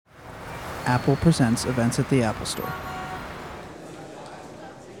Apple presents events at the Apple Store.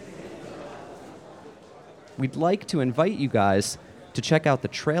 We'd like to invite you guys to check out the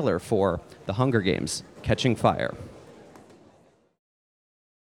trailer for The Hunger Games: Catching Fire.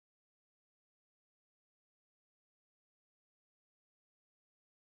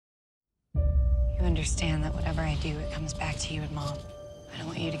 You understand that whatever I do, it comes back to you and Mom. I don't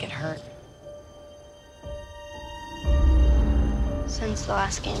want you to get hurt. Since the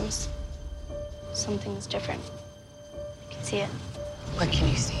last games, something's different. You can see it. What can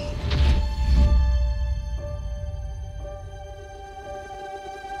you see?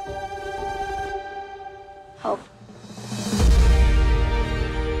 Hope.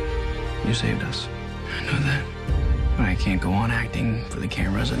 You saved us. I know that. But I can't go on acting for the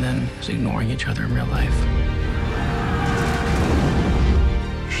cameras and then just ignoring each other in real life.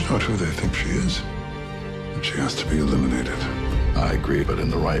 She's not who they think she is. And she has to be eliminated. I agree, but in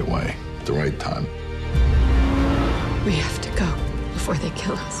the right way, at the right time. We have to go before they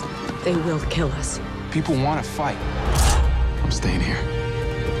kill us. They will kill us. People want to fight. I'm staying here.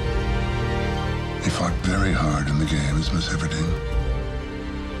 They fought very hard in the games, Miss Everdeen.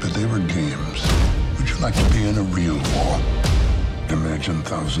 But they were games. Would you like to be in a real war? Imagine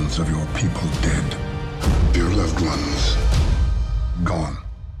thousands of your people dead. Your loved ones gone.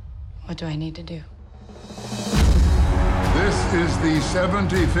 What do I need to do? This is the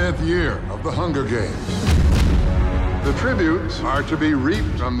 75th year of the Hunger Games. The tributes are to be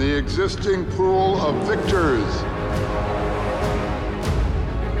reaped from the existing pool of victors.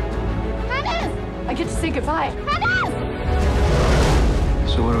 I get to say goodbye.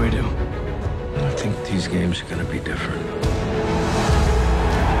 So what do we do? I think these games are going to be different.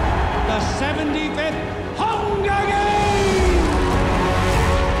 The 75th Hunger Games!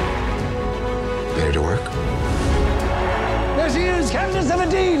 Ready to work? There she is, Katniss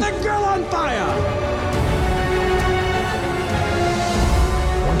Everdeen, the girl on fire!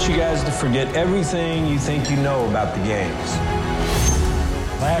 I want you guys to forget everything you think you know about the games.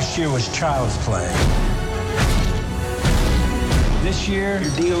 Last year was child's play. This year,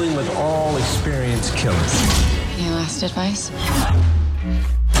 you're dealing with all experienced killers. Any last advice?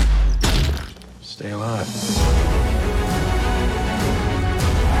 Stay alive.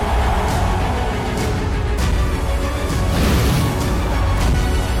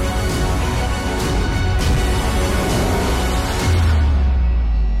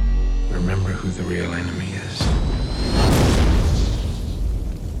 Remember who the real enemy is.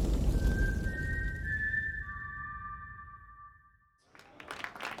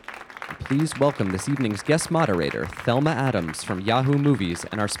 Please welcome this evening's guest moderator, Thelma Adams from Yahoo Movies,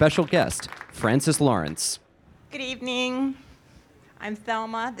 and our special guest, Francis Lawrence. Good evening. I'm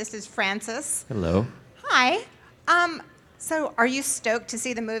Thelma. This is Francis. Hello. Hi. So are you stoked to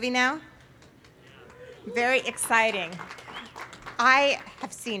see the movie now? Very exciting. I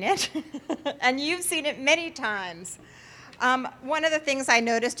have seen it, and you've seen it many times. One of the things I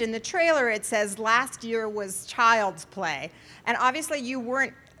noticed in the trailer, it says last year was child's play, and obviously you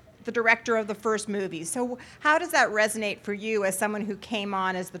weren't the director of the first movie. So how does that resonate for you as someone who came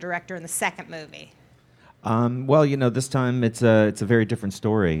on as the director in the second movie? Well, this time it's a very different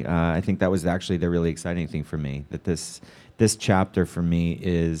story. I think that was actually the really exciting thing for me. That this chapter for me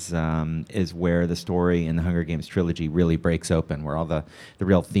is where the story in the Hunger Games trilogy really breaks open, where all the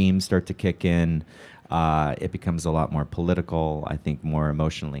real themes start to kick in. It becomes a lot more political, I think more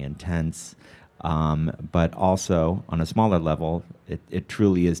emotionally intense. But also, on a smaller level, it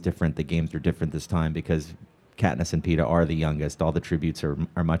truly is different. The games are different this time because Katniss and Peeta are the youngest. All the tributes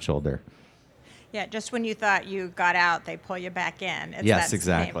are much older. Yeah, just when you thought you got out, they pull you back in. It's Yes, that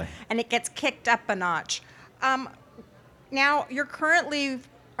exactly. same. And it gets kicked up a notch. Now,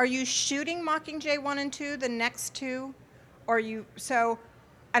 are you shooting Mockingjay 1 and 2, the next two? Or are you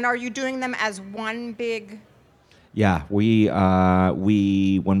doing them as one big... Yeah, when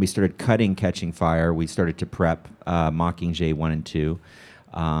we started cutting Catching Fire, we started to prep Mockingjay 1 and 2.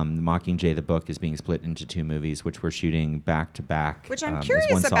 Mockingjay, the book, is being split into two movies, which we're shooting back to back. Which I'm as curious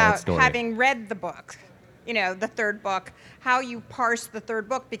one solid about, story. having read the book, the third book, how you parse the third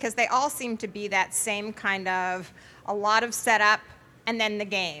book, because they all seem to be that same kind of a lot of setup and then the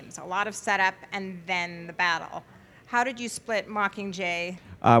games, a lot of setup and then the battle. How did you split Mockingjay?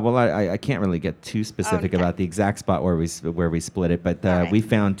 Well, I can't really get too specific about the exact spot where we split it, but Right. we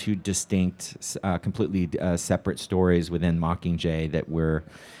found two distinct, completely separate stories within Mockingjay that we're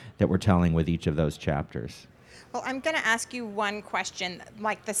telling with each of those chapters. Well, I'm going to ask you one question,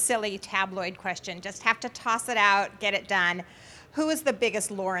 like the silly tabloid question. Just have to toss it out, get it done. Who is the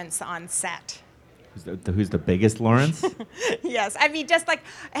biggest Lawrence on set? Who's the biggest Lawrence? Yes, I mean, just like,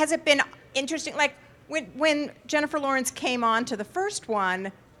 has it been interesting? Like, when Jennifer Lawrence came on to the first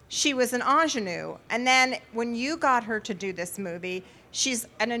one, she was an ingenue. And then when you got her to do this movie, she's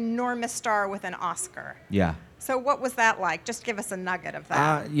an enormous star with an Oscar. Yeah. So what was that like? Just give us a nugget of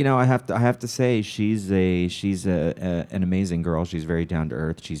that. I have to say she's an amazing girl. She's very down to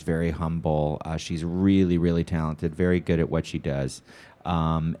earth. She's very humble. She's really, really talented. Very good at what she does.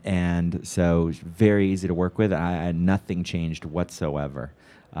 And so very easy to work with. Nothing changed whatsoever.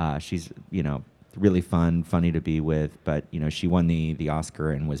 She's, really funny to be with, but she won the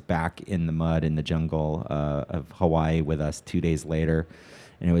Oscar and was back in the mud in the jungle of Hawaii with us 2 days later,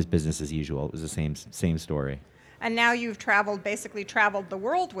 and it was business as usual. It was the same story. And now you've basically traveled the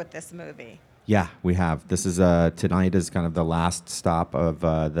world with this movie. Yeah, we have. This is tonight is kind of the last stop of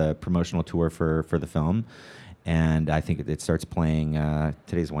the promotional tour for the film. And I think it starts playing,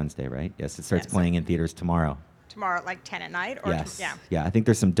 today's Wednesday, right? Yes, it starts playing in theaters tomorrow. Tomorrow at like 10 at night? Or yes. Yeah, I think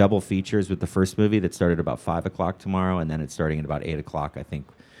there's some double features with the first movie that started about 5 o'clock tomorrow, and then it's starting at about 8 o'clock. I think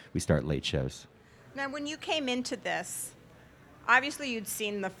we start late shows. Now, when you came into this, obviously you'd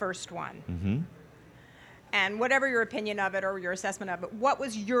seen the first one. Mm-hmm. And whatever your opinion of it or your assessment of it, what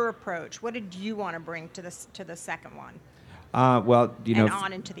was your approach? What did you want to bring to the second one? And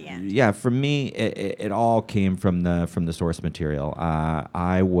on into the end. Yeah, for me, it all came from the source material.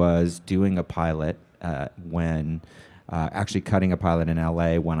 I was doing a pilot when actually cutting a pilot in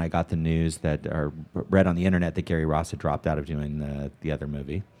LA when I got the news or read on the internet that Gary Ross had dropped out of doing the other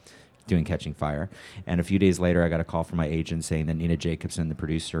movie, doing Catching Fire. And a few days later, I got a call from my agent saying that Nina Jacobson, the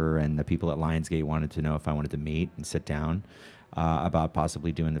producer, and the people at Lionsgate wanted to know if I wanted to meet and sit down about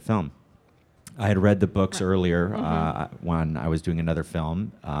possibly doing the film. I had read the books earlier when I was doing another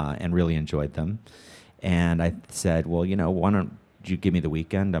film and really enjoyed them. And I said, well, why don't you give me the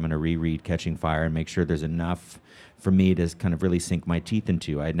weekend? I'm going to reread Catching Fire and make sure there's enough for me to kind of really sink my teeth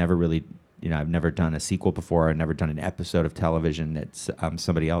into. I had never really, I've never done a sequel before. I'd never done an episode of television that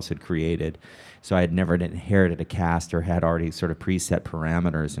somebody else had created. So I had never inherited a cast or had already sort of preset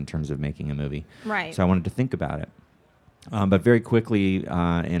parameters in terms of making a movie. Right. So I wanted to think about it. But very quickly,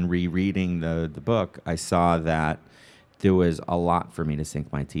 in rereading the book, I saw that there was a lot for me to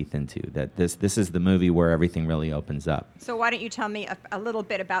sink my teeth into, that this is the movie where everything really opens up. So why don't you tell me a little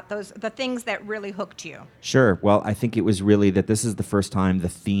bit about the things that really hooked you? Sure. Well, I think it was really that this is the first time the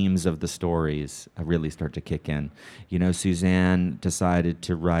themes of the stories really start to kick in. Suzanne decided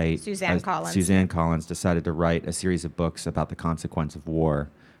to write... Suzanne Collins decided to write a series of books about the consequence of war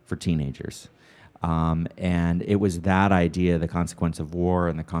for teenagers. And it was that idea, the consequence of war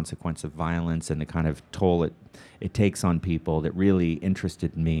and the consequence of violence and the kind of toll it takes on people, that really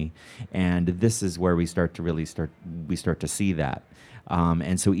interested me. And this is where we start to see that.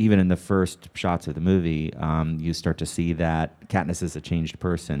 And so even in the first shots of the movie, you start to see that Katniss is a changed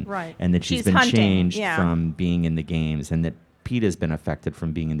person. Right. And that she's been hunting, changed from being in the games, and that Pete has been affected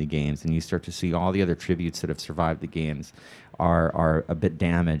from being in the games. And you start to see all the other tributes that have survived the games are a bit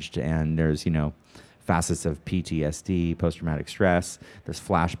damaged, and there's, facets of PTSD, post-traumatic stress, there's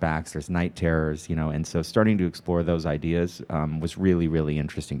flashbacks, there's night terrors, and so starting to explore those ideas was really, really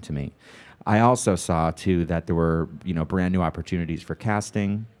interesting to me. I also saw, too, that there were, brand new opportunities for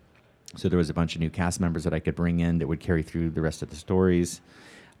casting. So there was a bunch of new cast members that I could bring in that would carry through the rest of the stories.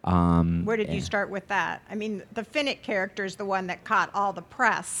 Where did you start with that? I mean, the Finnick character is the one that caught all the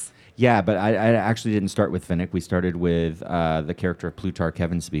press. Yeah, but I actually didn't start with Finnick. We started with the character of Plutarch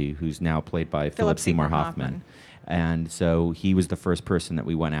Heavensbee, who's now played by Philip Seymour Hoffman. And so he was the first person that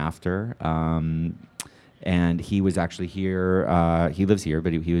we went after. And he was actually here. He lives here,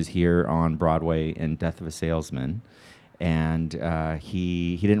 but he was here on Broadway in Death of a Salesman. And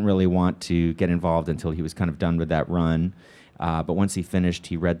he didn't really want to get involved until he was kind of done with that run. But once he finished,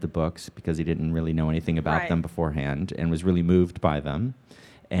 he read the books because he didn't really know anything about them beforehand and was really moved by them.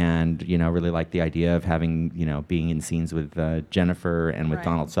 And, really liked the idea of having, being in scenes with Jennifer and with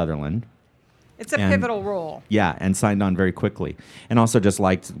Donald Sutherland. It's a pivotal role. Yeah, and signed on very quickly. And also just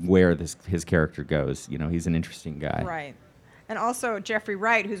liked where his character goes. He's an interesting guy. Right. And also Jeffrey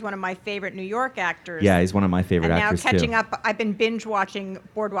Wright, who's one of my favorite New York actors. Yeah, he's one of my favorite actors, too. And now catching up, I've been binge-watching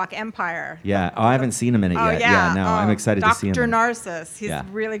Boardwalk Empire. Yeah. Oh, I haven't seen him in it yet. Yeah. No, I'm excited to see him. Dr. Narcissus. He's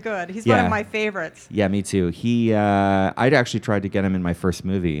really good. He's one of my favorites. Yeah, me too. I'd actually tried to get him in my first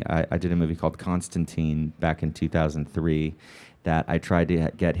movie. I did a movie called Constantine back in 2003 that I tried to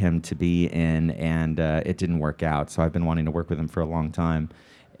get him to be in, and it didn't work out. So I've been wanting to work with him for a long time.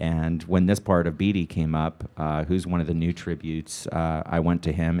 And when this part of Beatty came up, who's one of the new tributes, I went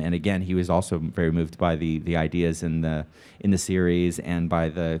to him, and again, he was also very moved by the ideas in the series and by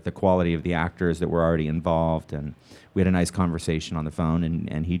the quality of the actors that were already involved. And we had a nice conversation on the phone,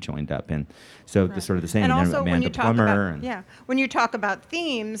 and he joined up. And so the sort of the same. And also, when Amanda you talk Plummer about when you talk about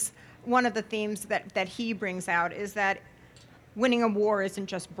themes, one of the themes that he brings out is that winning a war isn't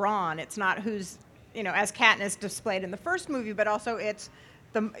just brawn. It's not who's, as Katniss displayed in the first movie, but also it's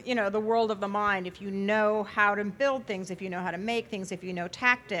the world of the mind. If you know how to build things, if you know how to make things, if you know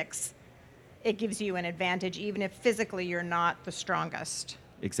tactics, it gives you an advantage, even if physically you're not the strongest.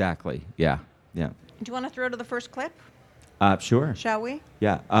 Exactly. Yeah. Do you want to throw to the first clip? Sure. Shall we?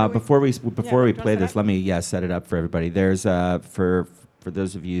 Yeah. Before we play this, up? let me set it up for everybody. There's for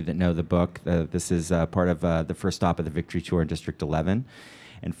those of you that know the book, this is part of the first stop of the Victory Tour in District 11.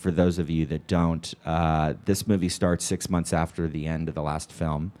 And for those of you that don't, this movie starts 6 months after the end of the last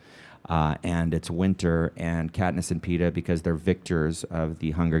film. And it's winter, and Katniss and Peeta, because they're victors of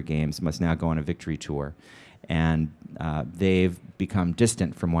the Hunger Games, must now go on a victory tour. And they've become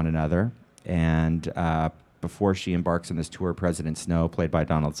distant from one another. And before she embarks on this tour, President Snow, played by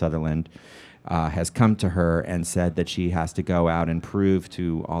Donald Sutherland, has come to her and said that she has to go out and prove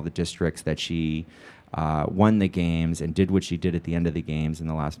to all the districts that she won the games and did what she did at the end of the games in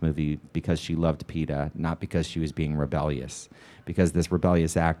the last movie because she loved Peeta, not because she was being rebellious. Because this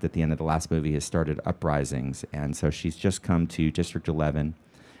rebellious act at the end of the last movie has started uprisings. And so she's just come to District 11.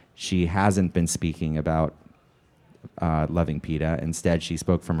 She hasn't been speaking about loving Peeta. Instead, she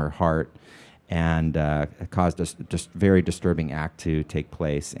spoke from her heart and caused a just very disturbing act to take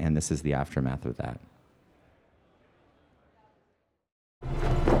place. And this is the aftermath of that.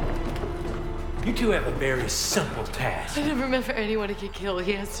 You two have a very simple task. I never meant for anyone to get killed.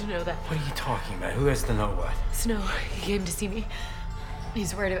 He has to know that. What are you talking about? Who has to know what? Snow, he came to see me.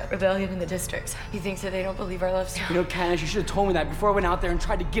 He's worried about rebellion in the districts. He thinks that they don't believe our love story. You know, Katniss, you should have told me that before I went out there and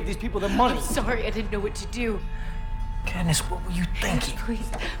tried to give these people their money. I'm sorry, I didn't know what to do. Katniss, what were you thinking?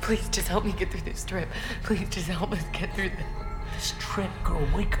 Please, just help me get through this trip. Please, just help us get through this. This trip, girl,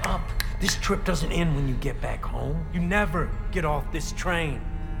 wake up. This trip doesn't end when you get back home. You never get off this train.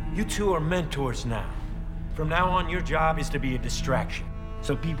 You two are mentors now. From now on, your job is to be a distraction,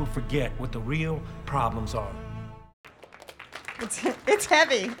 so people forget what the real problems are. It's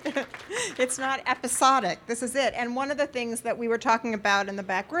heavy. It's not episodic. This is it. And one of the things that we were talking about in the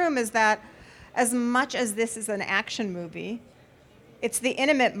back room is that as much as this is an action movie, it's the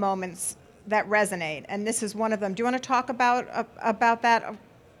intimate moments that resonate, and this is one of them. Do you want to talk about that?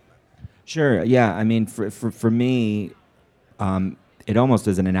 Sure. Yeah. I mean, for me, it almost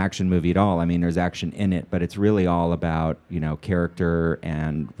isn't an action movie at all. I mean, there's action in it, but it's really all about, character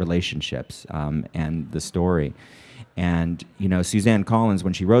and relationships and the story. And, Suzanne Collins,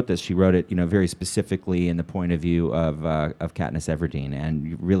 when she wrote this, she wrote it, very specifically in the point of view of Katniss Everdeen,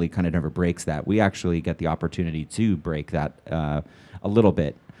 and really kind of never breaks that. We actually get the opportunity to break that a little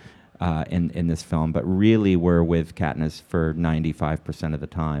bit in this film, but really we're with Katniss for 95% of the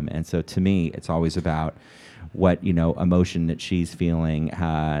time. And so to me, it's always about what emotion that she's feeling,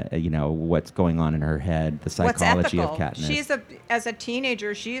 what's going on in her head, the psychology of Katniss. As a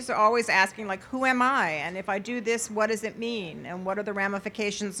teenager, she's always asking, like, who am I? And if I do this, what does it mean? And what are the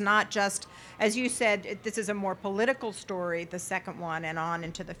ramifications? Not just, as you said, this is a more political story, the second one, and on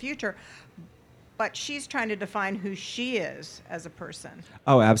into the future. But she's trying to define who she is as a person.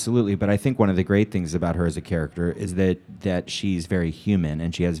 Oh, absolutely. But I think one of the great things about her as a character is that she's very human,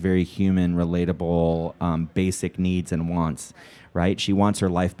 and she has very human, relatable, basic needs and wants, right? She wants her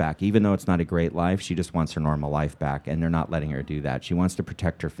life back. Even though it's not a great life, she just wants her normal life back, and they're not letting her do that. She wants to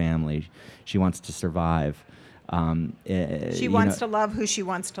protect her family. She wants to survive. She wants to love who she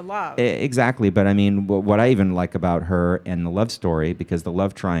wants to love. Exactly, but I mean, what I even like about her and the love story, because the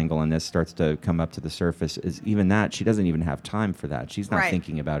love triangle in this starts to come up to the surface, is even that she doesn't even have time for that. She's not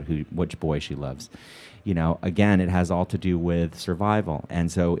thinking about which boy she loves. Again, it has all to do with survival.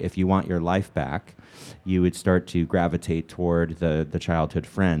 And so if you want your life back, you would start to gravitate toward the childhood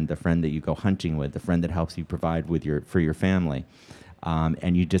friend, the friend that you go hunting with, the friend that helps you provide for your family.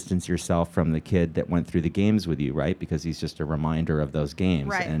 And you distance yourself from the kid that went through the games with you, right? Because he's just a reminder of those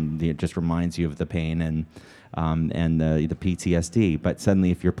games, and it just reminds you of the pain and the PTSD. But suddenly,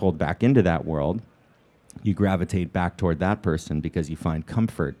 if you're pulled back into that world, you gravitate back toward that person because you find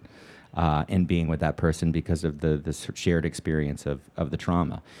comfort in being with that person because of the shared experience of the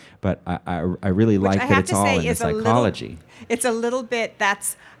trauma. But I really like that it's all in the psychology. That's a little bit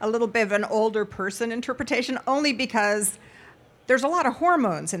of an older person interpretation, only because there's a lot of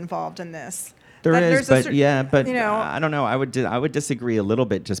hormones involved in this. There that is, there's but yeah, but you know, I don't know. I would disagree a little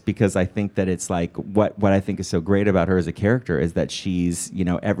bit, just because I think that it's like what I think is so great about her as a character is that she's, you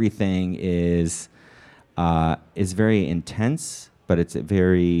know, everything is very intense, but it's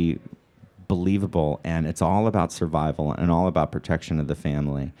very believable, and it's all about survival and all about protection of the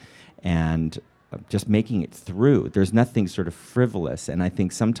family, and just making it through. There's nothing sort of frivolous, and I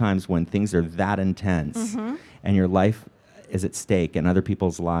think sometimes when things are that intense and your life is at stake and other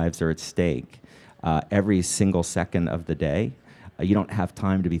people's lives are at stake, every single second of the day, you don't have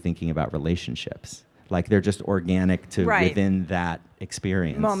time to be thinking about relationships. Like, they're just organic to within that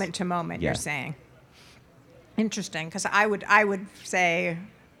experience. Moment to moment, you're saying. Interesting, because I would say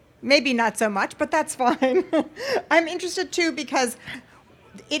maybe not so much, but that's fine. I'm interested too, because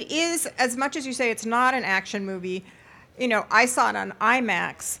it is, as much as you say it's not an action movie, you know, I saw it on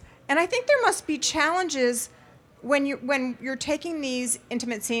IMAX, and I think there must be challenges when you're taking these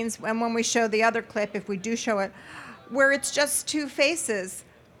intimate scenes, and when we show the other clip, if we do show it, where it's just two faces,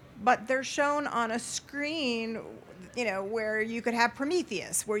 but they're shown on a screen, you know, where you could have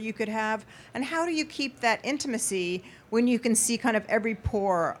Prometheus, where you could have, and how do you keep that intimacy when you can see kind of every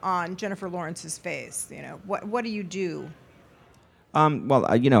pore on Jennifer Lawrence's face? You know, what do you do?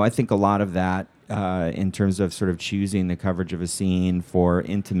 Well, you know, I think a lot of that, in terms of sort of choosing the coverage of a scene for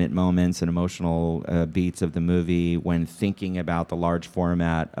intimate moments and emotional beats of the movie when thinking about the large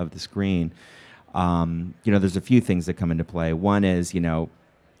format of the screen, you know, there's a few things that come into play. One is, you know,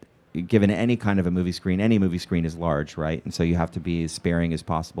 given any kind of a movie screen, any movie screen is large, right? And so you have to be as sparing as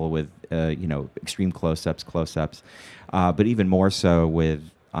possible with, you know, extreme close-ups, but even more so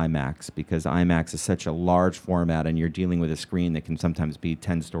with IMAX, because IMAX is such a large format and you're dealing with a screen that can sometimes be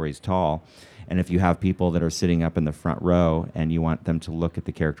 10 stories tall. And if you have people that are sitting up in the front row and you want them to look at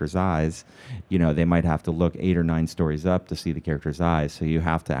the character's eyes, you know, they might have to look 8 or 9 stories up to see the character's eyes. So you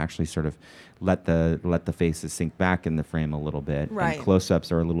have to actually sort of let the faces sink back in the frame a little bit. Right. And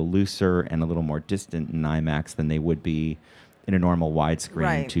close-ups are a little looser and a little more distant in IMAX than they would be in a normal widescreen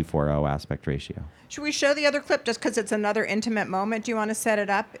Right. 2:4:0 aspect ratio. Should we show the other clip just because it's another intimate moment? Do you want to set it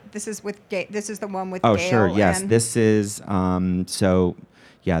up? This is with this is the one with Oh, Gale. sure. Yes. and- This is,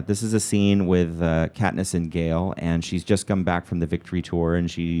 this is a scene with Katniss and Gale, and she's just come back from the Victory Tour, and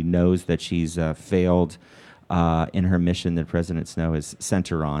she knows that she's failed in her mission that President Snow has sent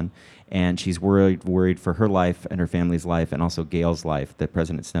her on. And she's worried for her life and her family's life, and also Gale's life, that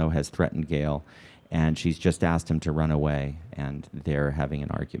President Snow has threatened Gale. And she's just asked him to run away, and they're having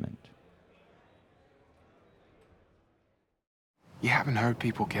an argument. You haven't hurt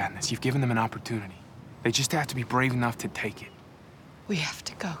people, Katniss. You've given them an opportunity. They just have to be brave enough to take it. We have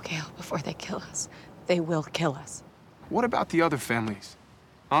to go, Gale, before they kill us. They will kill us. What about the other families?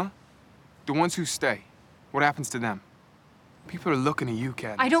 Huh? The ones who stay. What happens to them? People are looking at you,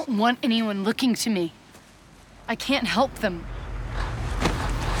 Katniss. I don't want anyone looking to me. I can't help them.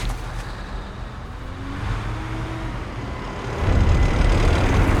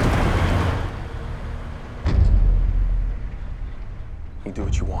 You do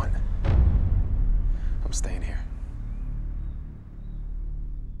what you want. I'm staying here.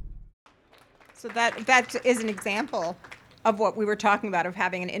 So that is an example of what we were talking about, of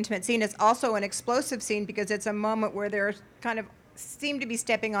having an intimate scene. It's also an explosive scene because it's a moment where they're kind of seem to be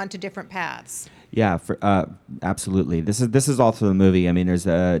stepping onto different paths. Yeah, absolutely. This is also the movie. I mean, there's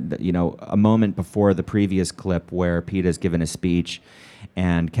a moment before the previous clip where Pete has given a speech,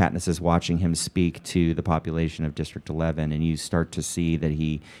 and Katniss is watching him speak to the population of District 11, and you start to see that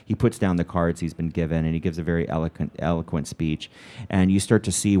he puts down the cards he's been given, and he gives a very eloquent speech, and you start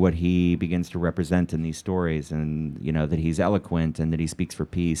to see what he begins to represent in these stories, and you know that he's eloquent and that he speaks for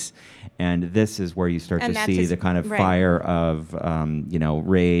peace, and this is where you start to see the kind of fire of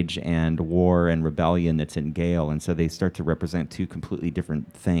rage and war and rebellion that's in Gale, and so they start to represent two completely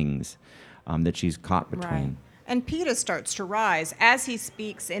different things that she's caught between. Right. And Peeta starts to rise as he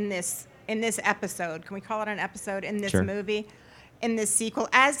speaks in this episode. Can we call it an episode in this movie? In this sequel,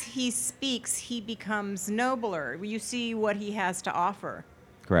 as he speaks, he becomes nobler. You see what he has to offer.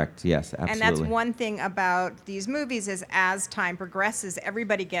 Correct. Yes, absolutely. And that's one thing about these movies is as time progresses,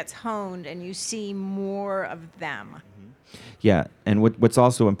 everybody gets honed and you see more of them. Yeah, and what's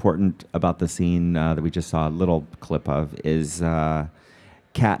also important about the scene that we just saw a little clip of is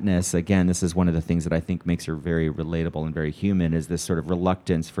Katniss. Again, this is one of the things that I think makes her very relatable and very human, is this sort of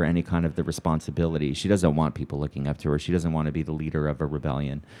reluctance for any kind of the responsibility. She doesn't want people looking up to her. She doesn't want to be the leader of a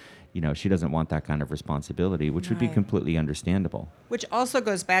rebellion. You know, she doesn't want that kind of responsibility, which would be completely understandable. Which also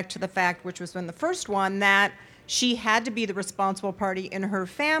goes back to the fact, which was in the first one, that she had to be the responsible party in her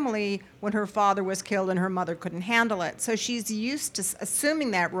family when her father was killed and her mother couldn't handle it. So she's used to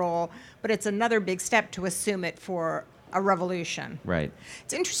assuming that role, but it's another big step to assume it for a revolution. Right.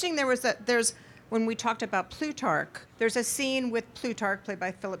 It's interesting, when we talked about Plutarch, there's a scene with Plutarch, played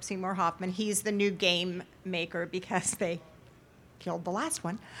by Philip Seymour Hoffman. He's the new game maker because they killed the last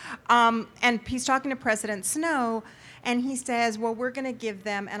one. And he's talking to President Snow, and he says, well, we're going to give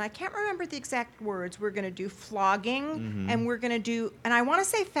them, and I can't remember the exact words, we're going to do flogging, and we're going to do, and I want to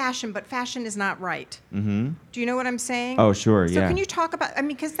say fashion, but fashion is not right. Do you know what I'm saying? Oh, sure, so yeah. Can you talk about,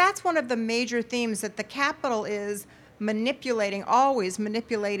 because that's one of the major themes, that the Capitol is always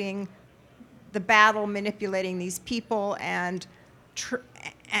manipulating the battle, manipulating these people, and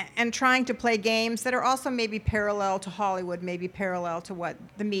trying to play games that are also maybe parallel to Hollywood, maybe parallel to what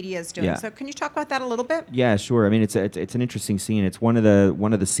the media is doing. Yeah. So can you talk about that a little bit? Yeah, sure. I mean, it's an interesting scene. It's one of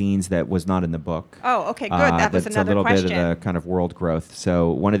the scenes that was not in the book. Oh, okay, good. That was another a little question. bit of the kind of world growth. So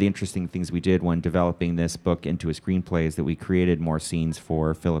one of the interesting things we did when developing this book into a screenplay is that we created more scenes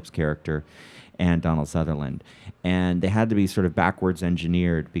for Philip's character and Donald Sutherland. And they had to be sort of backwards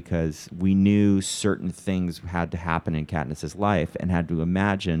engineered because we knew certain things had to happen in Katniss's life and had to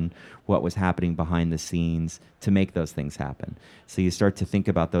imagine what was happening behind the scenes to make those things happen. So you start to think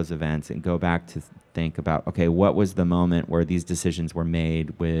about those events and go back to think about, okay, what was the moment where these decisions were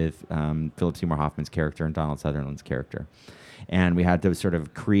made with Philip Seymour Hoffman's character and Donald Sutherland's character? And we had to sort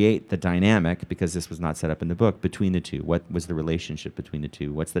of create the dynamic, because this was not set up in the book, between the two. What was the relationship between the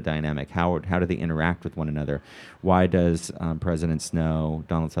two? What's the dynamic? How do they interact with one another? Why does President Snow,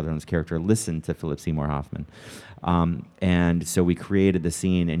 Donald Sutherland's character, listen to Philip Seymour Hoffman? And so we created the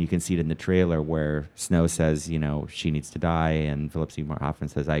scene, and you can see it in the trailer, where Snow says, she needs to die, and Philip Seymour Hoffman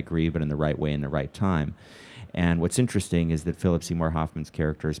says, I agree, but in the right way, in the right time. And what's interesting is that Philip Seymour Hoffman's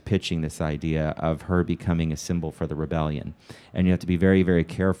character is pitching this idea of her becoming a symbol for the rebellion. And you have to be very, very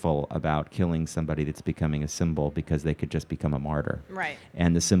careful about killing somebody that's becoming a symbol, because they could just become a martyr. Right.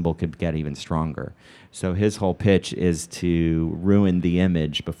 And the symbol could get even stronger. So his whole pitch is to ruin the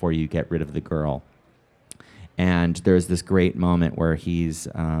image before you get rid of the girl. And there's this great moment where he's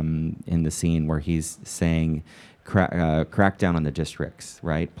in the scene where he's saying, crack down on the districts,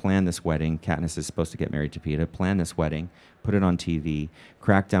 right? Plan this wedding. Katniss is supposed to get married to Peeta. Plan this wedding, put it on TV,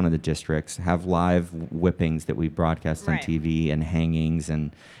 crack down on the districts, have live whippings that we broadcast on TV, and hangings,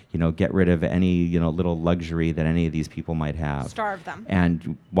 and get rid of any little luxury that any of these people might have. Starve them.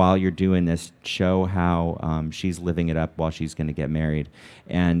 And while you're doing this, show how she's living it up while she's going to get married.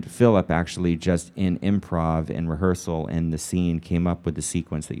 And Philip actually, just in improv and rehearsal in the scene, came up with the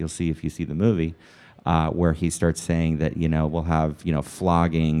sequence that you'll see if you see the movie, where he starts saying that, we'll have,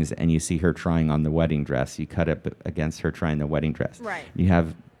 floggings, and you see her trying on the wedding dress. You cut it against her trying the wedding dress. Right. You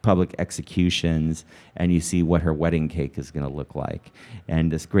have public executions, and you see what her wedding cake is going to look like.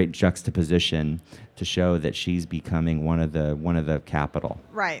 And this great juxtaposition to show that she's becoming one of the capital.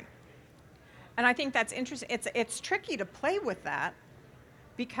 Right. And I think that's interesting. It's tricky to play with that,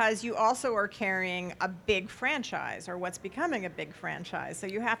 because you also are carrying a big franchise, or what's becoming a big franchise. So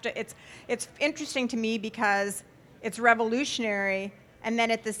you have to, it's interesting to me because it's revolutionary, and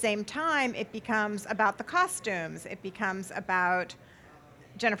then at the same time it becomes about the costumes. It becomes about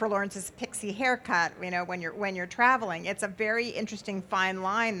Jennifer Lawrence's pixie haircut, when you're traveling. It's a very interesting fine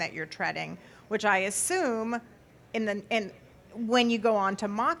line that you're treading, which I assume when you go on to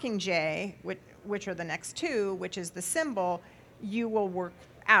Mockingjay, which are the next two, which is the symbol, you will work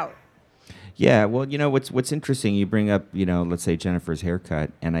out. Yeah, well, what's interesting, you bring up, let's say Jennifer's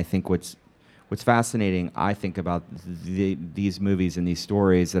haircut, and I think what's fascinating, I think, about these movies and these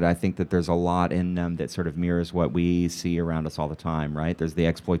stories, that I think that there's a lot in them that sort of mirrors what we see around us all the time, right? There's the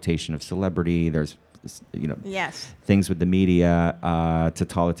exploitation of celebrity, there's yes, things with the media,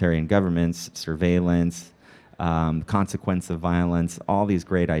 totalitarian governments, surveillance, consequence of violence, all these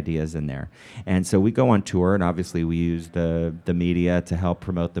great ideas in there. And so we go on tour, and obviously we use the media to help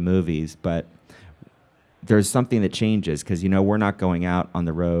promote the movies, but there's something that changes, because, we're not going out on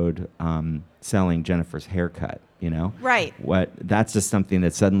the road selling Jennifer's haircut, Right. That's just something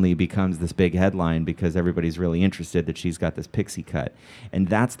that suddenly becomes this big headline because everybody's really interested that she's got this pixie cut. And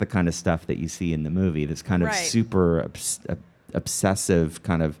that's the kind of stuff that you see in the movie, this kind of super obsessive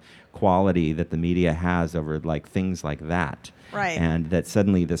kind of quality that the media has over things like that. Right. And that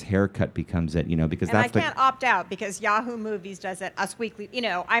suddenly this haircut becomes it, because and that's I can't opt out, because Yahoo Movies does it, Us Weekly.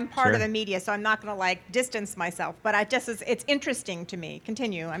 I'm part of the media, so I'm not going to distance myself. But it's interesting to me.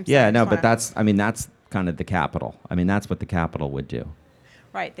 Continue. But that's kind of the Capitol. That's what the Capitol would do.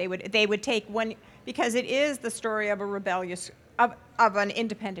 Right. They would take one, because it is the story of a rebellious, of an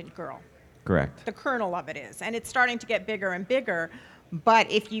independent girl. Correct. The kernel of it is. And it's starting to get bigger and bigger.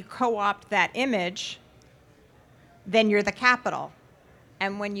 But if you co-opt that image, then you're the capital.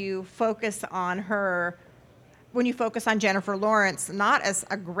 And when you focus on Jennifer Lawrence, not as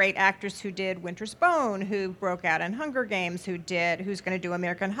a great actress who did Winter's Bone, who broke out in Hunger Games, who's going to do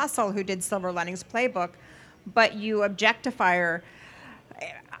American Hustle, who did Silver Linings Playbook, but you objectify her,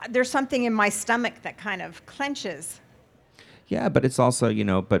 there's something in my stomach that kind of clenches. Yeah, but it's also,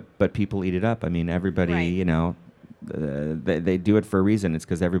 but people eat it up. I mean, everybody, Right. They do it for a reason. It's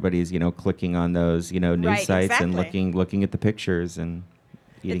because everybody's, clicking on those, news Right, sites and exactly. looking at the pictures and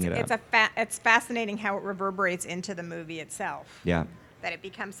eating it up. It's fascinating how it reverberates into the movie itself. Yeah. That it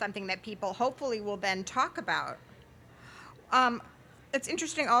becomes something that people hopefully will then talk about. It's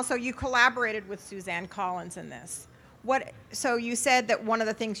interesting also, you collaborated with Suzanne Collins in this. So you said that one of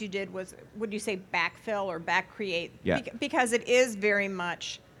the things you did was, would you say backfill or back create? Yeah. Because it is very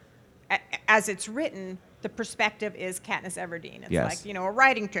much, as it's written, the perspective is Katniss Everdeen. It's Yes. like, a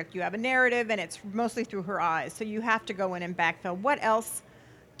writing trick. You have a narrative and it's mostly through her eyes. So you have to go in and backfill. What else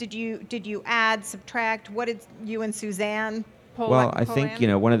did you add, subtract? What did you and Suzanne pull I think,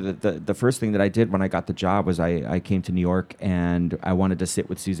 in? one of the first thing that I did when I got the job was I came to New York and I wanted to sit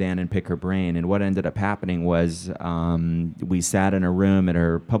with Suzanne and pick her brain. And what ended up happening was we sat in a room at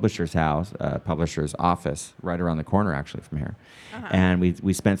her publisher's office, right around the corner actually from here. Uh-huh. And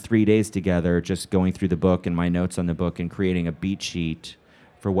we spent 3 days together just going through the book and my notes on the book and creating a beat sheet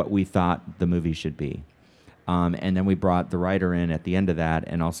for what we thought the movie should be. And then we brought the writer in at the end of that,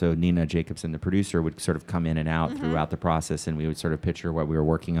 and also Nina Jacobson, the producer, would sort of come in and out throughout the process, and we would sort of picture what we were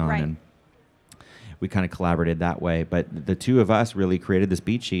working on, Right. and we kind of collaborated that way. But the two of us really created this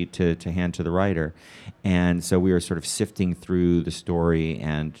beat sheet to hand to the writer, and so we were sort of sifting through the story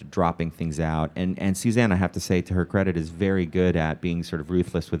and dropping things out. And Suzanne, I have to say, to her credit, is very good at being sort of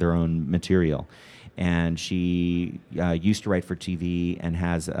ruthless with her own material. And she used to write for TV and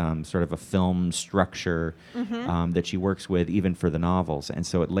has sort of a film structure that she works with even for the novels. And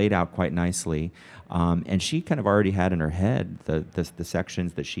so it laid out quite nicely. And she kind of already had in her head the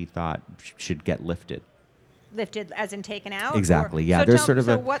sections that she thought should get lifted. Lifted as in taken out? Exactly, yeah. So There's sort of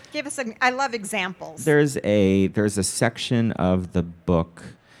a- give us I love examples. There's a section of the book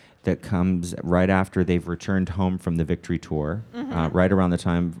that comes right after they've returned home from the victory tour, right around the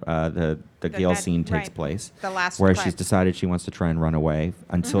time the Gale scene takes right. place, The last where fight. she's decided she wants to try and run away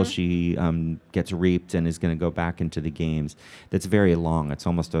until she gets reaped and is going to go back into the games. That's very long. It's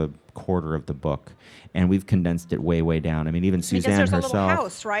almost a quarter of the book, and we've condensed it way down. I mean, even Suzanne because there's herself. a little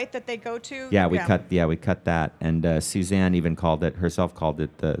house, right, that they go to? Yeah, we cut that, and Suzanne even called it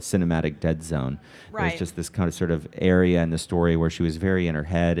the cinematic dead zone. Right. It was just this kind of sort of area in the story where she was very in her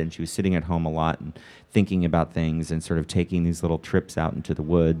head, and she was sitting at home a lot and thinking about things, and sort of taking these little trips out into the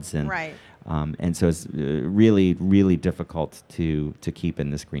woods, and Right. And so it's really, really difficult to keep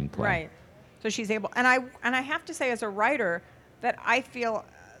in the screenplay. Right. So she's able, and I have to say, as a writer, that I feel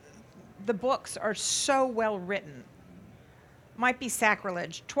the books are so well written. Might be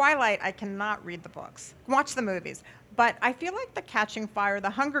sacrilege. Twilight, I cannot read the books. Watch the movies. But I feel like the Catching Fire, the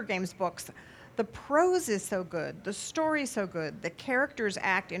Hunger Games books, the prose is so good, the story's so good, the characters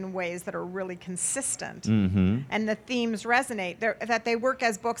act in ways that are really consistent, and the themes resonate. That they work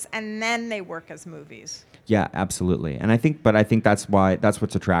as books and then they work as movies. Yeah, absolutely. And I think that's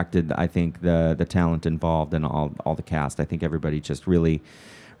what's attracted, I think, the talent involved and all the cast. I think everybody just really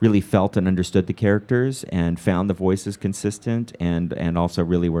felt and understood the characters and found the voices consistent and also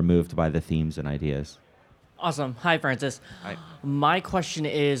really were moved by the themes and ideas. Awesome. Hi, Francis. Hi. My question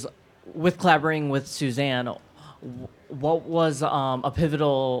is, with collaborating with Suzanne, what was a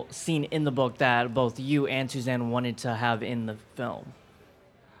pivotal scene in the book that both you and Suzanne wanted to have in the film?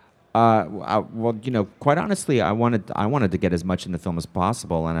 Well, quite honestly, I wanted to get as much in the film as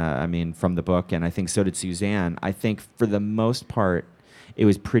possible, and I mean, from the book, and I think so did Suzanne. I think for the most part, it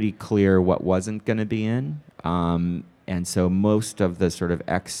was pretty clear what wasn't going to be in, and so most of the sort of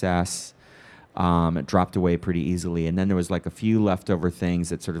excess dropped away pretty easily, and then there was like a few leftover things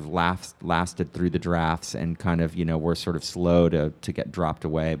that sort of lasted through the drafts and kind of were sort of slow to get dropped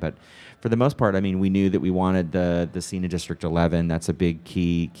away. But for the most part, I mean, we knew that we wanted the scene in District 11. That's a big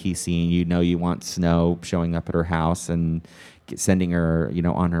key scene. You want Snow showing up at her house and sending her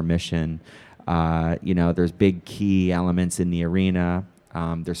on her mission. There's big key elements in the arena.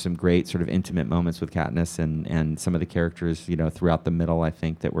 There's some great sort of intimate moments with Katniss and some of the characters, throughout the middle, I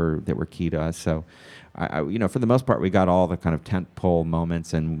think, that were key to us. So, for the most part, we got all the kind of tentpole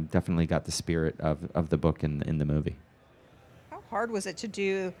moments and definitely got the spirit of the book in the movie. How hard was it to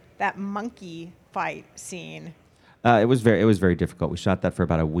do that monkey fight scene? It was very difficult. We shot that for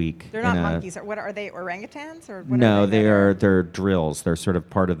about a week. They're not monkeys. What are they? Orangutans or what? No, are they? they're drills. They're sort of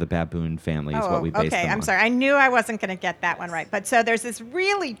part of the baboon family. Is what we based them on. I'm sorry. I knew I wasn't going to get that one right. But so there's this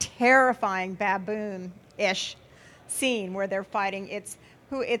really terrifying baboon-ish scene where they're fighting. It's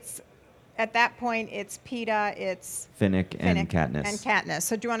at that point it's Peeta, it's Finnick and Katniss. And Katniss.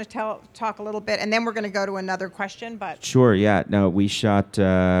 So do you want to talk a little bit, and then we're going to go to another question. But sure, yeah. No, we shot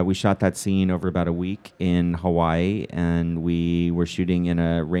that scene over about a week in Hawaii, and we were shooting in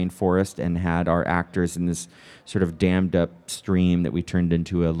a rainforest and had our actors in this sort of dammed up stream that we turned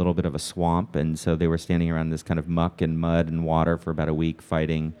into a little bit of a swamp, and so they were standing around this kind of muck and mud and water for about a week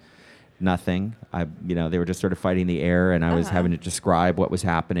fighting nothing. They were just sort of fighting the air, and I was having to describe what was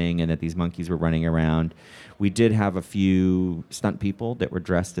happening and that these monkeys were running around. We did have a few stunt people that were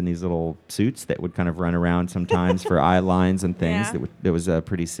dressed in these little suits that would kind of run around sometimes for eye lines and things. Yeah. That was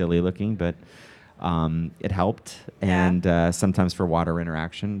pretty silly looking, but it helped. And sometimes for water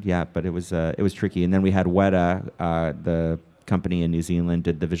interaction, but it was tricky. And then we had Weta, the company in New Zealand,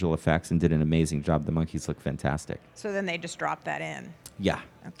 did the visual effects and did an amazing job. The monkeys look fantastic. So then they just dropped that in. Yeah.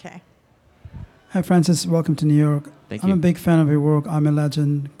 Okay. Hi, Francis. Welcome to New York. Thank I'm you. a big fan of your work. I'm a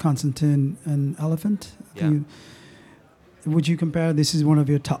Legend, Constantine, and Elephant. Would you compare this is one of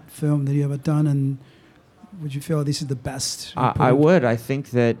your top films that you ever done, and would you feel this is the best? I would. I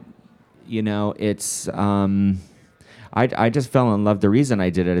think that, it's... I just fell in love. The reason I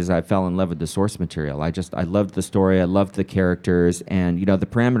did it is I fell in love with the source material. I loved the story. I loved the characters. And, the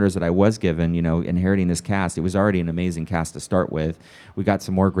parameters that I was given, inheriting this cast, it was already an amazing cast to start with. We got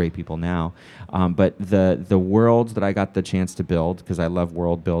some more great people now. But the world that I got the chance to build, because I love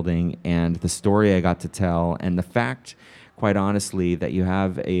world building, and the story I got to tell, and the fact, quite honestly, that you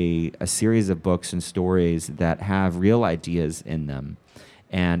have a series of books and stories that have real ideas in them,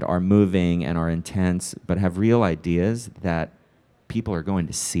 and are moving and are intense, but have real ideas that people are going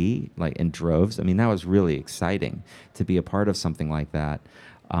to see, like in droves. I mean, that was really exciting to be a part of something like that,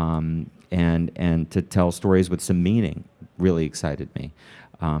 and to tell stories with some meaning really excited me.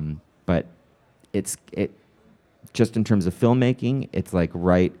 But it just in terms of filmmaking, it's like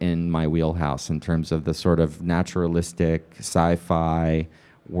right in my wheelhouse in terms of the sort of naturalistic sci-fi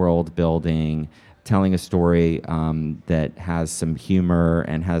world building, telling a story that has some humor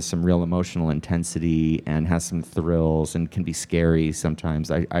and has some real emotional intensity and has some thrills and can be scary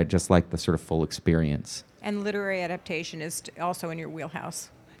sometimes. I just like the sort of full experience. And literary adaptation is also in your wheelhouse.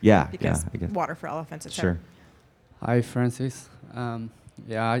 Yeah, because I guess. Water for Elephants, etc. Sure. Hi, Francis.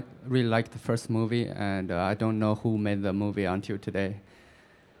 I really liked the first movie, and I don't know who made the movie until today.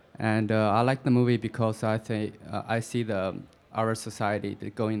 And I like the movie because I think I see our society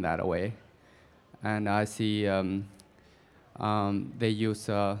going that way. And I see they use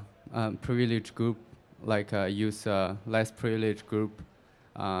a privileged group, use a less privileged group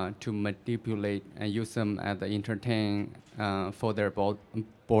to manipulate and use them as the entertain for their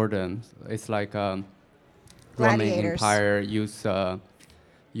boredom. It's like Roman Empire use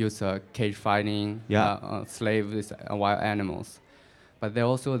cage fighting, slaves, wild animals. But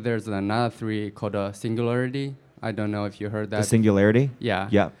there's another theory called Singularity. I don't know if you heard that. The Singularity? Yeah.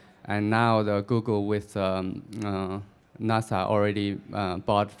 Yeah. And now the Google with NASA already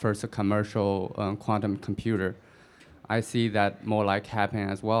bought first a commercial quantum computer. I see that more like happen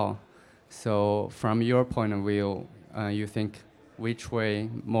as well. So from your point of view, you think which way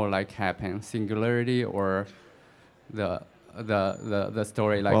more like happen, Singularity or the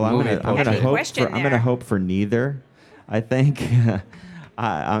story like well, movie? I'm gonna hope for neither. I think.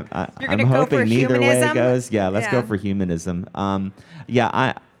 I'm hoping neither way it goes. Yeah, let's go for humanism.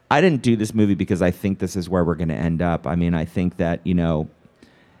 I didn't do this movie because I think this is where we're going to end up. I mean, I think that,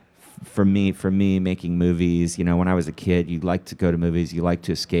 for me making movies, when I was a kid, you like to go to movies, you like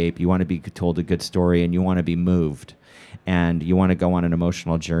to escape, you want to be told a good story, and you want to be moved. And you want to go on an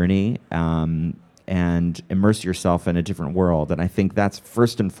emotional journey and immerse yourself in a different world. And I think that's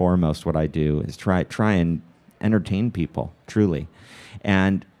first and foremost what I do, is try and entertain people, truly.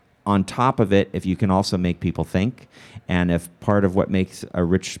 And on top of it, if you can also make people think, and if part of what makes a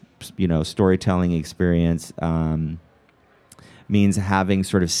rich, storytelling experience means having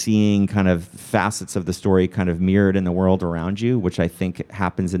sort of seeing kind of facets of the story kind of mirrored in the world around you, which I think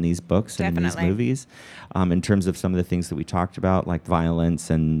happens in these books and in these movies, in terms of some of the things that we talked about, like violence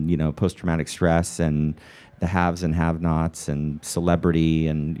and, post-traumatic stress and the haves and have-nots and celebrity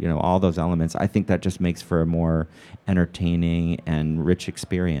and, all those elements. I think that just makes for a more entertaining and rich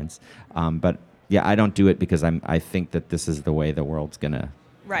experience. But yeah, I don't do it because I think that this is the way the world's going to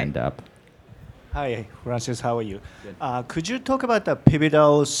end up. Hi, Francis. How are you? Could you talk about the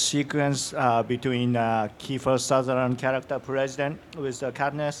pivotal sequence between Kiefer Sutherland character president with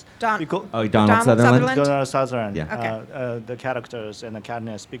Katniss? Donald Sutherland? Donald Sutherland. Yeah. Okay. The characters and the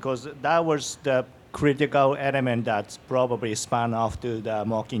Katniss, because that was the critical element that probably spun off to the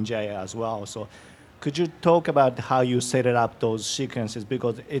Mockingjay as well. So, could you talk about how you set it up those sequences,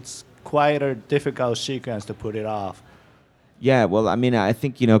 because it's quite a difficult sequence to put it off. Yeah, well, I mean, I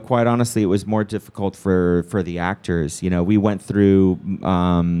think, quite honestly, it was more difficult for the actors. We went through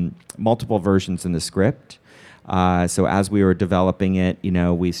multiple versions in the script. So as we were developing it,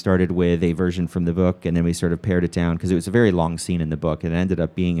 we started with a version from the book, and then we sort of pared it down, because it was a very long scene in the book. It ended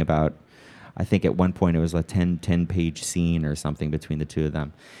up being about, I think at one point it was a 10-page scene or something between the two of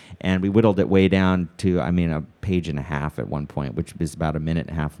them. And we whittled it way down to, a page and a half at one point, which was about a minute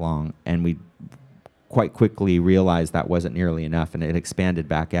and a half long. And we quite quickly realized that wasn't nearly enough, and it expanded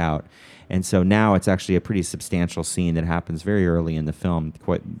back out. And so now it's actually a pretty substantial scene that happens very early in the film,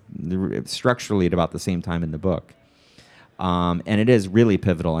 quite structurally at about the same time in the book. And it is really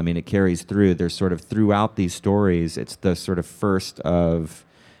pivotal. It carries through. There's sort of throughout these stories, it's the sort of first of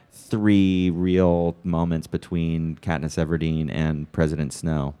 3 real moments between Katniss Everdeen and President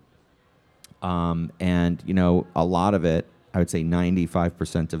Snow. And a lot of it, I would say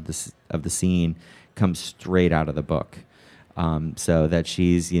 95% of the scene comes straight out of the book. So that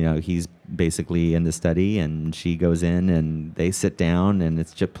he's basically in the study, and she goes in, and they sit down, and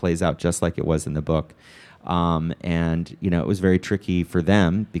it just plays out just like it was in the book. And it was very tricky for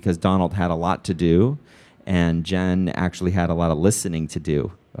them, because Donald had a lot to do, and Jen actually had a lot of listening to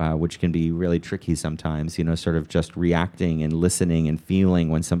do, which can be really tricky sometimes, sort of just reacting and listening and feeling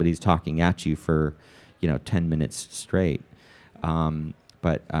when somebody's talking at you for, 10 minutes straight.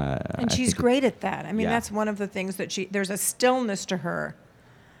 And she's great at that. That's one of the things that there's a stillness to her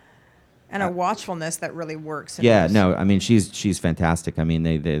and a watchfulness that really works. She's fantastic.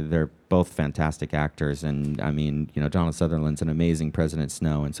 They're both fantastic actors, and Donald Sutherland's an amazing President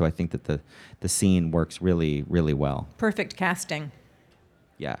Snow, and so I think that the scene works really, really well. Perfect casting.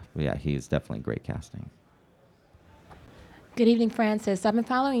 Yeah, he's definitely great casting. Good evening, Francis. I've been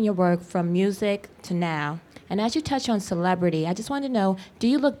following your work from music to now. And as you touch on celebrity, I just wanted to know, do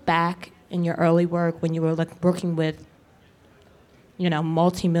you look back in your early work when you were working with,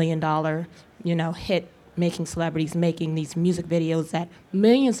 multi-million-dollar, hit-making celebrities, making these music videos that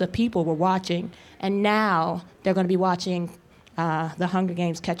millions of people were watching, and now they're going to be watching The Hunger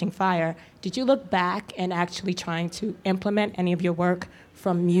Games Catching Fire. Did you look back and actually trying to implement any of your work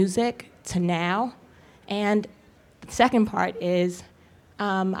from music to now? And the second part is,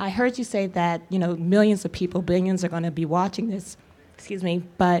 I heard you say that, millions of people, billions are going to be watching this,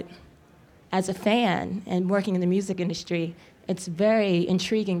 but as a fan and working in the music industry, it's very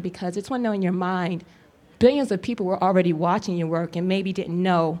intriguing, because it's one to know in your mind, billions of people were already watching your work and maybe didn't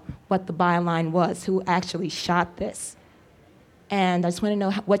know what the byline was, who actually shot this. And I just want to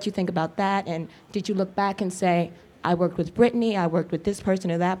know what you think about that, and did you look back and say, I worked with Britney, I worked with this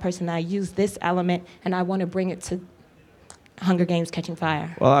person or that person, I used this element, and I want to bring it to Hunger Games Catching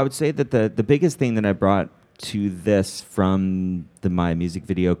Fire? Well, I would say that the biggest thing that I brought to this from my music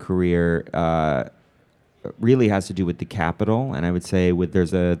video career really has to do with the Capitol, and I would say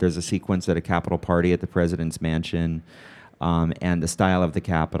there's a sequence at a Capitol party at the president's mansion, and the style of the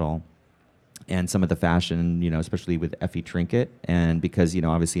Capitol, and some of the fashion, especially with Effie Trinket, and because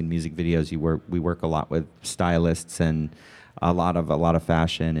obviously in music videos we work a lot with stylists and a lot of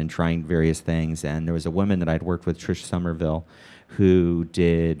fashion and trying various things. And there was a woman that I'd worked with, Trish Somerville, who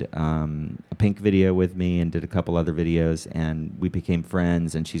did a Pink video with me and did a couple other videos, and we became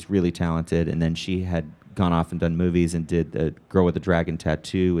friends, and she's really talented. And then she had gone off and done movies and did The Girl with the Dragon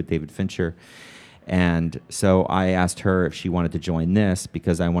Tattoo with David Fincher. And so I asked her if she wanted to join this,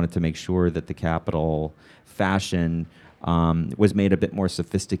 because I wanted to make sure that the Capitol fashion was made a bit more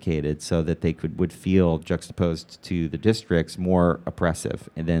sophisticated, so that they would feel juxtaposed to the districts more oppressive,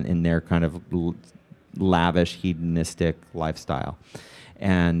 and then in their kind of lavish, hedonistic lifestyle.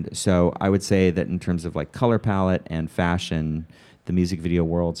 And so I would say that in terms of color palette and fashion, the music video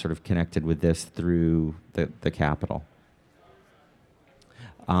world sort of connected with this through the Capitol.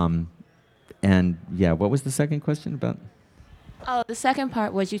 And yeah, what was the second question about? Oh, the second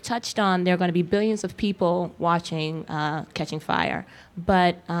part was you touched on there are going to be billions of people watching Catching Fire,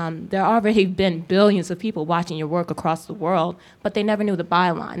 but there already been billions of people watching your work across the world, but they never knew the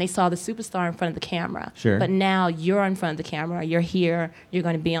byline. They saw the superstar in front of the camera. Sure. But now you're in front of the camera, you're here, you're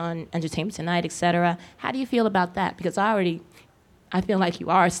going to be on Entertainment Tonight, etc. How do you feel about that? Because I feel like you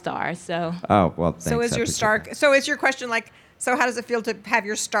are a star, so. Oh, well, thanks. So is your question So how does it feel to have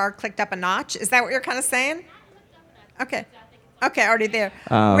your star clicked up a notch? Is that what you're kind of saying? Okay. Okay, already there.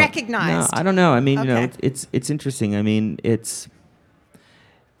 Recognized. No, I don't know. I mean, Okay. it's interesting. I mean, it's,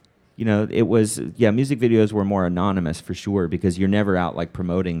 it was, music videos were more anonymous for sure because you're never out like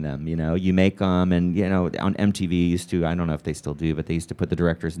promoting them, You make them and, on MTV used to, I don't know if they still do, but they used to put the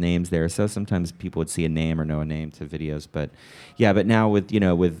directors' names there. So sometimes people would see a name or know a name to videos. But but now with,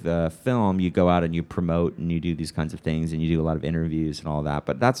 with film, you go out and you promote and you do these kinds of things and you do a lot of interviews and all that.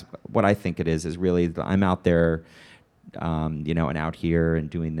 But that's what I think it is really I'm out there, and out here and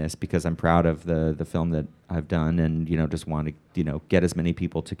doing this because I'm proud of the film that I've done and, just want to, get as many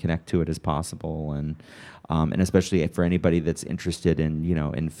people to connect to it as possible. And especially for anybody that's interested in,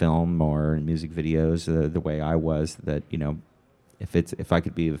 in film or in music videos, the way I was that, if I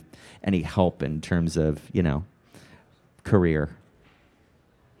could be of any help in terms of, career.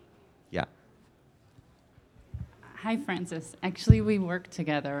 Yeah. Hi, Francis. Actually, we worked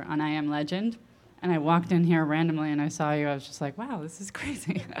together on I Am Legend. And I walked in here randomly and I saw you. I was just like, wow, this is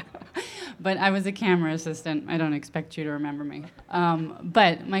crazy. But I was a camera assistant. I don't expect you to remember me.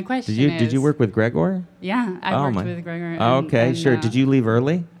 But my question is... Did you work with Gregor? Yeah, I worked with Gregor. Okay, sure. Did you leave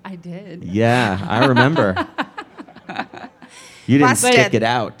early? I did. Yeah, I remember. You didn't stick it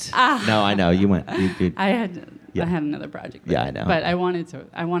out. No, I know. You went. I had another project. Yeah, I know. But I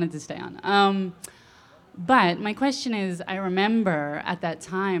wanted to stay on. But my question is, I remember at that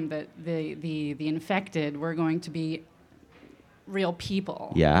time that the infected were going to be real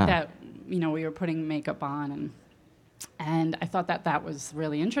people. Yeah. That we were putting makeup on, and I thought that was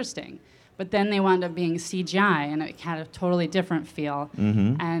really interesting. But then they wound up being CGI, and it had a totally different feel.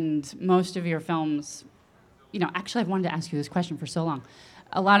 Mm-hmm. And most of your films, actually, I've wanted to ask you this question for so long.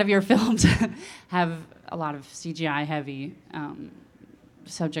 A lot of your films have a lot of CGI heavy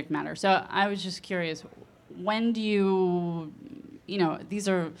subject matter. So I was just curious, when do you, these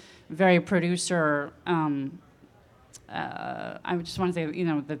are very producer, I just want to say,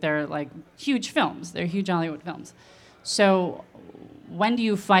 that they're like huge films. They're huge Hollywood films. So when do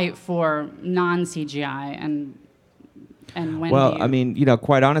you fight for non-CGI and when well, do you... I mean,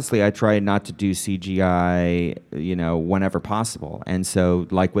 quite honestly, I try not to do CGI, whenever possible. And so,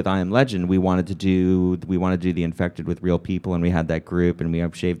 like with I Am Legend, we wanted to do the infected with real people, and we had that group, and we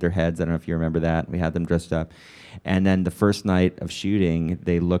shaved their heads. I don't know if you remember that. We had them dressed up. And then the first night of shooting,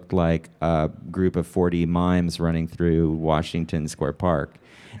 they looked like a group of 40 mimes running through Washington Square Park.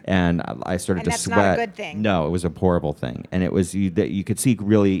 And I started to sweat. And that's not a good thing. No, it was a horrible thing. And it was that you could see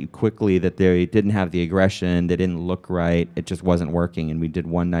really quickly that they didn't have the aggression. They didn't look right. It just wasn't working. And we did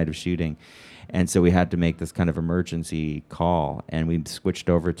one night of shooting. And so we had to make this kind of emergency call. And we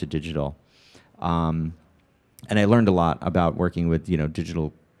switched over to digital. And I learned a lot about working with,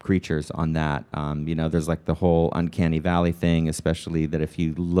 digital creatures on that. There's like the whole uncanny valley thing, especially that if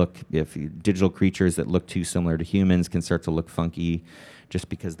digital creatures that look too similar to humans can start to look funky just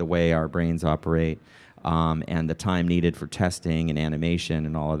because the way our brains operate, and the time needed for testing and animation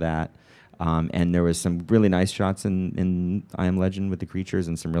and all of that. And there was some really nice shots in I Am Legend with the creatures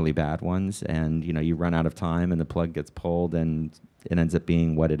and some really bad ones. And, you run out of time and the plug gets pulled and it ends up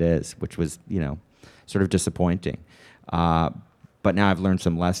being what it is, which was, sort of disappointing. But now I've learned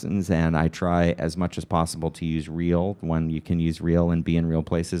some lessons, and I try as much as possible to use real when you can use real and be in real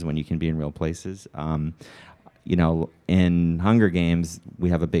places when you can be in real places. In Hunger Games,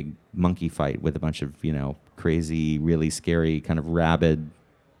 we have a big monkey fight with a bunch of, crazy, really scary, kind of rabid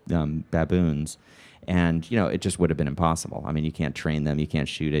baboons. And, it just would have been impossible. I mean, you can't train them, you can't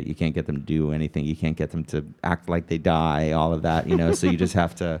shoot it, you can't get them to do anything, you can't get them to act like they die, all of that, so you just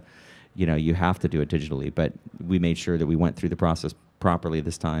have to, you have to do it digitally. But we made sure that we went through the process properly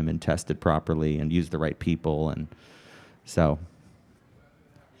this time and tested properly and used the right people. And so...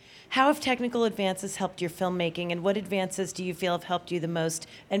 How have technical advances helped your filmmaking, and what advances do you feel have helped you the most?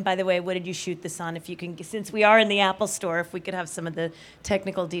 And by the way, what did you shoot this on? If you can, since we are in the Apple Store, if we could have some of the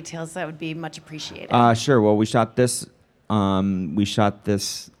technical details, that would be much appreciated. Sure. Well, we shot this. We shot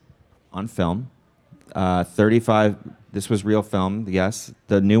this on film. 35. This was real film. Yes.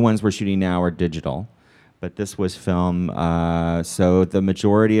 The new ones we're shooting now are digital, but this was film. So the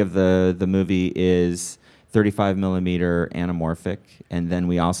majority of the movie is 35 millimeter anamorphic, and then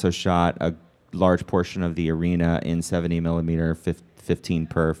we also shot a large portion of the arena in 70 millimeter 15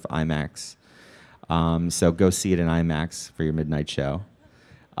 perf IMAX. So go see it in IMAX for your midnight show.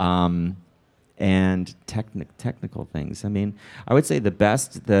 And technical things. I mean, I would say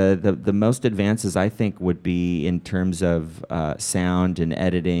the most advances I think would be in terms of sound and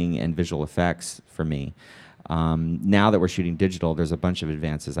editing and visual effects for me. Now that we're shooting digital, there's a bunch of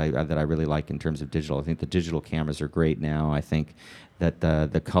advances that I really like in terms of digital. I think the digital cameras are great now. I think that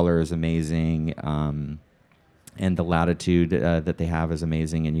the color is amazing, and the latitude that they have is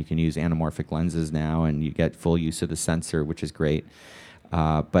amazing. And you can use anamorphic lenses now, and you get full use of the sensor, which is great.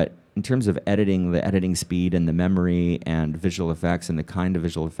 But in terms of editing, the editing speed and the memory and visual effects and the kind of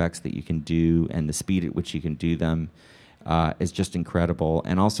visual effects that you can do and the speed at which you can do them is just incredible.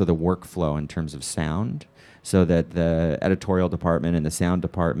 And also the workflow in terms of sound, so that the editorial department and the sound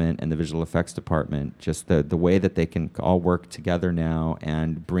department and the visual effects department, just the way that they can all work together now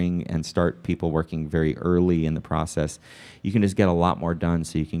and bring and start people working very early in the process, you can just get a lot more done,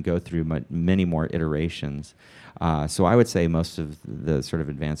 so you can go through many more iterations. So I would say most of the sort of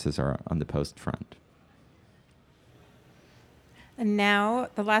advances are on the post front. And now,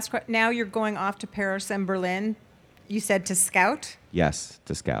 now you're going off to Paris and Berlin. You said to scout? Yes,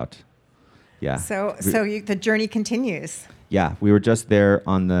 to scout. Yeah. So the journey continues. Yeah, we were just there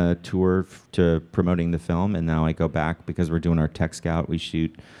on the tour to promoting the film, and now I go back because we're doing our tech scout. We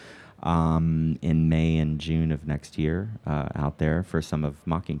shoot in May and June of next year out there for some of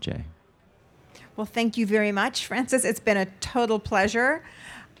Mockingjay. Well, thank you very much, Francis. It's been a total pleasure.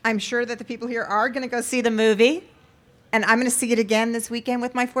 I'm sure that the people here are going to go see the movie, and I'm going to see it again this weekend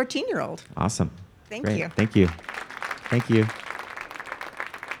with my 14-year-old. Awesome. Thank Great. you. Thank you. Thank you.